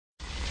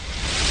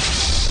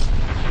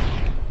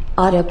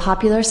Auto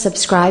Popular,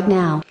 subscribe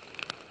now.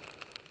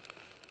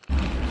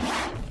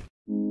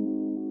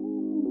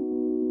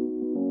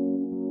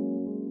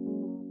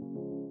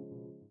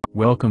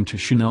 Welcome to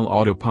Chanel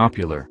Auto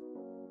Popular.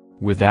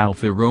 With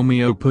Alfa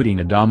Romeo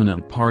putting a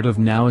dominant part of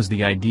now as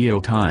the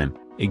ideal time,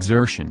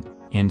 exertion,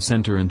 and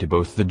center into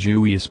both the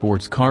Giulia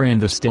sports car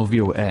and the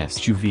Stelvio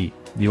SUV,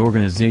 the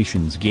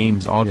organization's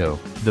games auto,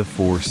 the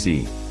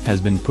 4C, has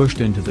been pushed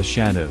into the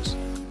shadows.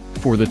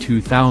 For the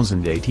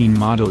 2018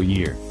 model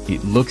year,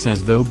 it looks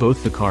as though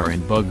both the car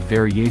and bug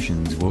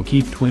variations will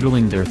keep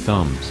twiddling their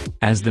thumbs,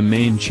 as the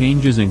main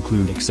changes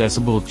include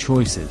accessible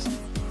choices.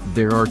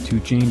 There are two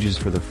changes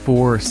for the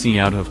 4C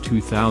out of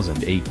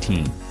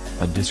 2018.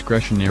 A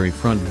discretionary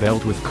front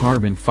belt with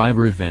carbon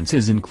fiber vents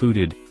is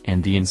included,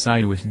 and the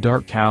inside with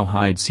dark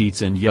cowhide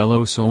seats and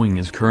yellow sewing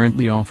is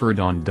currently offered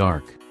on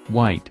dark,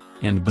 white,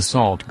 and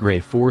basalt gray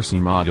 4C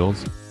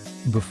models.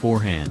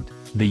 Beforehand,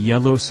 the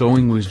yellow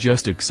sewing was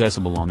just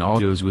accessible on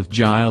autos with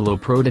Giallo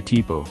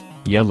Prototipo,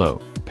 yellow,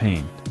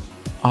 paint.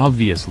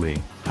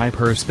 Obviously,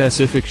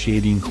 hyperspecific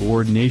shading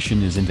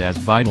coordination isn't as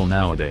vital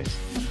nowadays.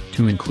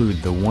 To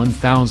include the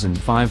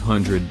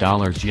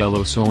 $1,500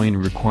 yellow sewing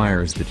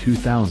requires the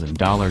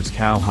 $2,000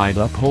 cowhide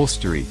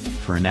upholstery,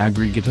 for an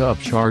aggregate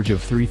upcharge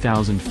of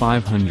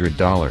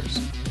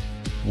 $3,500.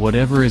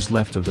 Whatever is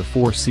left of the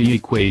 4C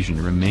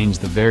equation remains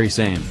the very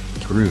same: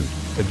 crude,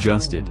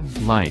 adjusted,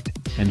 light,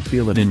 and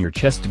feel it in your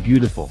chest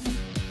beautiful.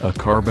 A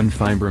carbon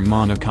fiber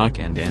monocoque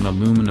and an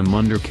aluminum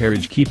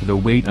undercarriage keep the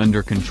weight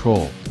under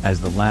control, as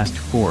the last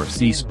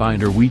 4C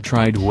Spinder we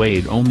tried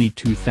weighed only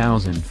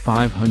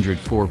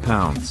 2,504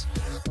 pounds.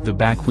 The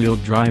back-wheel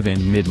drive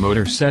and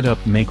mid-motor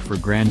setup make for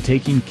grand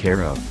taking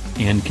care of,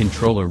 and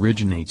control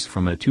originates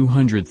from a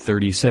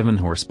 237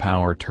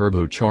 horsepower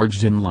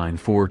turbocharged inline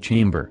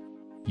 4-chamber.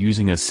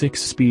 Using a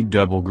 6-speed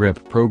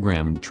double-grip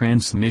programmed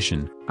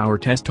transmission, our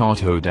test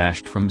auto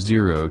dashed from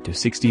 0 to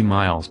 60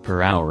 miles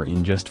per hour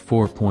in just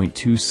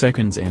 4.2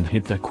 seconds and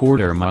hit the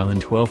quarter mile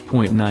in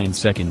 12.9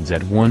 seconds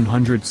at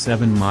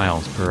 107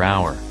 miles per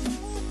hour.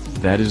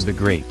 That is the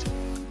great.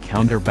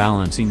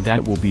 Counterbalancing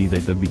that will be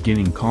the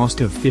beginning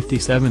cost of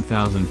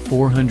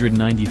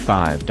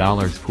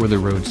 $57,495 for the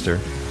Roadster,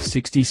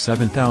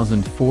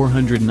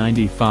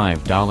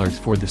 $67,495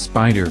 for the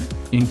Spider,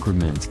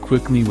 increments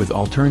quickly with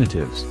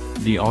alternatives.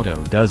 The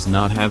auto does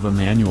not have a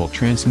manual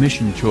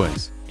transmission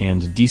choice,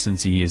 and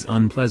decency is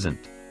unpleasant.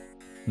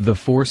 The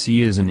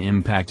 4C is an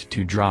impact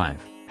to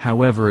drive,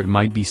 however it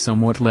might be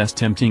somewhat less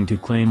tempting to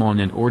claim on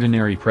an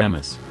ordinary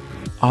premise.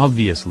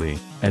 Obviously,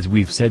 as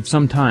we've said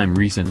sometime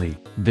recently,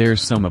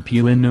 there's some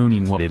appeal in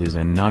owning what it is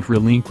and not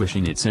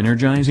relinquishing its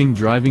energizing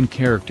driving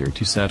character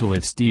to settle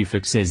its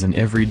defects as an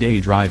everyday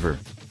driver.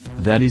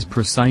 That is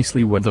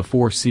precisely what the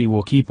 4C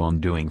will keep on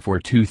doing for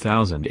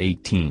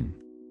 2018.